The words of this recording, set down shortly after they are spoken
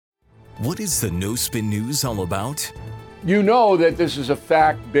What is the No Spin News all about? You know that this is a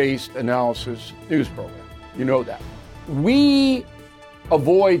fact-based analysis news program. You know that. We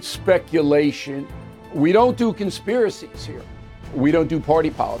avoid speculation. We don't do conspiracies here. We don't do party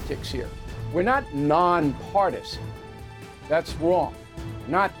politics here. We're not nonpartisan. That's wrong.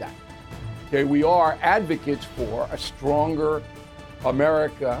 Not that. Okay, we are advocates for a stronger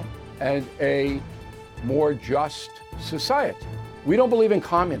America and a more just society. We don't believe in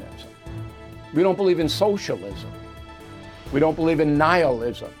communism. We don't believe in socialism. We don't believe in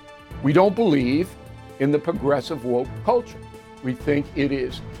nihilism. We don't believe in the progressive woke culture. We think it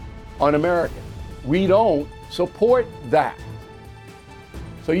is un-American. We don't support that.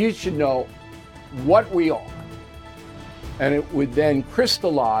 So you should know what we are, and it would then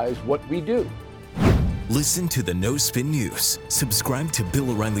crystallize what we do. Listen to the No Spin News. Subscribe to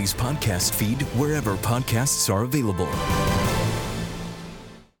Bill O'Reilly's podcast feed wherever podcasts are available.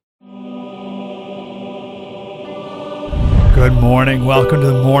 Good morning. Welcome to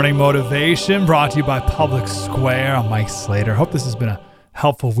the Morning Motivation, brought to you by Public Square. I'm Mike Slater. Hope this has been a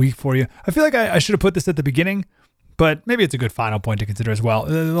helpful week for you. I feel like I should have put this at the beginning, but maybe it's a good final point to consider as well. A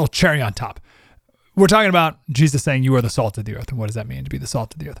little cherry on top. We're talking about Jesus saying you are the salt of the earth. And what does that mean to be the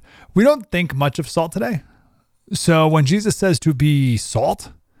salt of the earth? We don't think much of salt today. So when Jesus says to be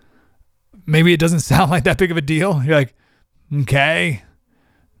salt, maybe it doesn't sound like that big of a deal. You're like, okay,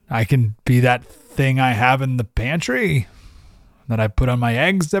 I can be that thing I have in the pantry that I put on my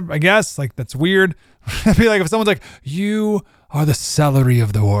eggs, I guess. Like, that's weird. I'd be like, if someone's like, you are the celery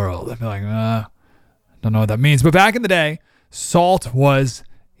of the world, I'd be like, don't know what that means. But back in the day, salt was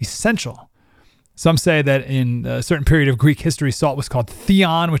essential. Some say that in a certain period of Greek history, salt was called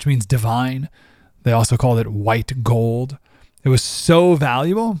theon, which means divine. They also called it white gold. It was so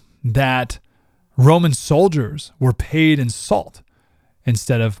valuable that Roman soldiers were paid in salt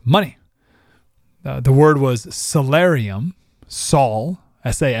instead of money. The word was salarium, sol,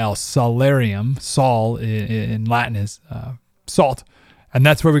 S-A-L, salarium. Sol in Latin is salt. And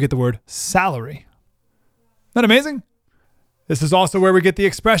that's where we get the word salary. Isn't that amazing? This is also where we get the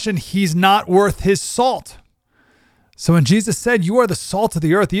expression, he's not worth his salt. So when Jesus said, you are the salt of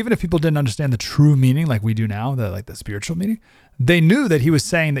the earth, even if people didn't understand the true meaning like we do now, the spiritual meaning, they knew that he was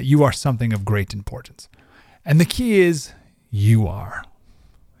saying that you are something of great importance. And the key is, you are.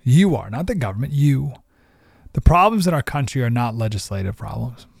 You are, not the government, you. The problems in our country are not legislative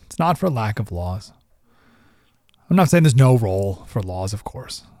problems. It's not for lack of laws. I'm not saying there's no role for laws, of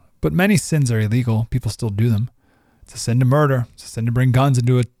course, but many sins are illegal. People still do them. It's a sin to murder. It's a sin to bring guns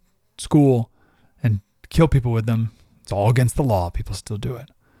into a school and kill people with them. It's all against the law. People still do it.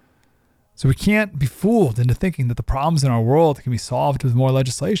 So we can't be fooled into thinking that the problems in our world can be solved with more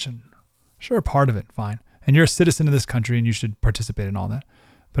legislation. Sure, part of it, fine. And you're a citizen of this country and you should participate in all that.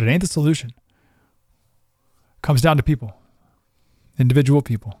 But it ain't the solution. It comes down to people, individual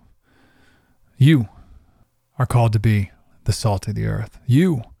people. You are called to be the salt of the earth.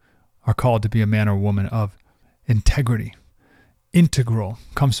 You are called to be a man or woman of integrity. Integral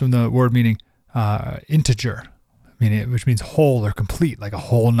comes from the word meaning integer, which means whole or complete, like a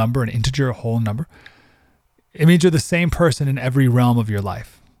whole number, an integer, a whole number. It means you're the same person in every realm of your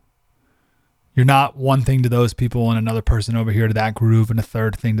life. You're not one thing to those people and another person over here to that group and a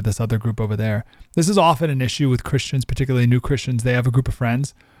third thing to this other group over there. This is often an issue with Christians, particularly new Christians. They have a group of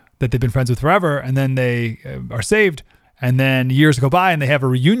friends that they've been friends with forever, and then they are saved, and then years go by and they have a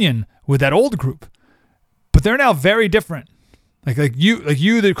reunion with that old group. But they're now very different. Like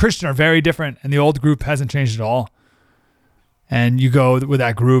you, the Christian, are very different, and the old group hasn't changed at all. And you go with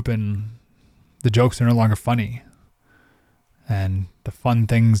that group, and the jokes are no longer funny, and the fun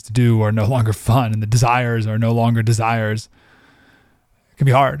things to do are no longer fun, and the desires are no longer desires. It can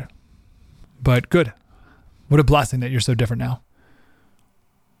be hard, but good. What a blessing that you're so different now.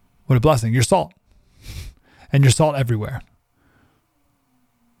 What a blessing. You're salt, and you're salt everywhere.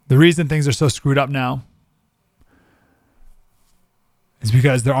 The reason things are so screwed up now is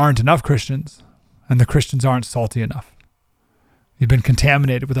because there aren't enough Christians, and the Christians aren't salty enough. You've been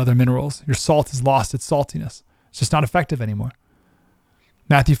contaminated with other minerals. Your salt has lost its saltiness. It's just not effective anymore.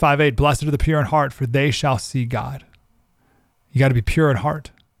 Matthew 5:8, blessed are the pure in heart, for they shall see God. You got to be pure in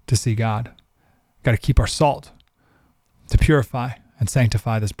heart to see God. You got to keep our salt to purify and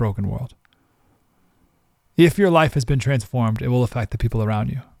sanctify this broken world. If your life has been transformed, it will affect the people around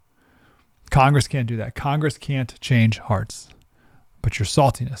you. Congress can't do that. Congress can't change hearts, but your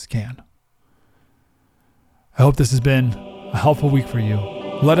saltiness can. I hope this has been a helpful week for you.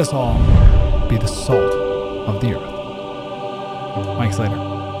 Let us all be the salt of the earth. Mike Slater.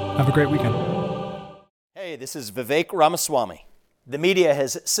 Have a great weekend. Hey, this is Vivek Ramaswamy. The media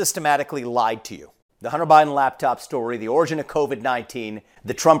has systematically lied to you. The Hunter Biden laptop story, the origin of COVID-19,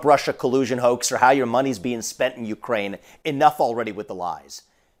 the Trump-Russia collusion hoax, or how your money's being spent in Ukraine. Enough already with the lies.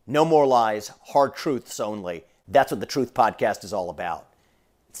 No more lies, hard truths only. That's what the Truth Podcast is all about.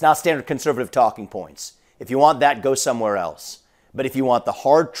 It's not standard conservative talking points. If you want that, go somewhere else. But if you want the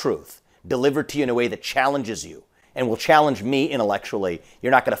hard truth delivered to you in a way that challenges you and will challenge me intellectually,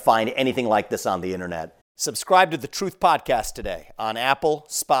 you're not going to find anything like this on the internet. Subscribe to the Truth Podcast today on Apple,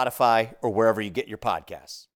 Spotify, or wherever you get your podcasts.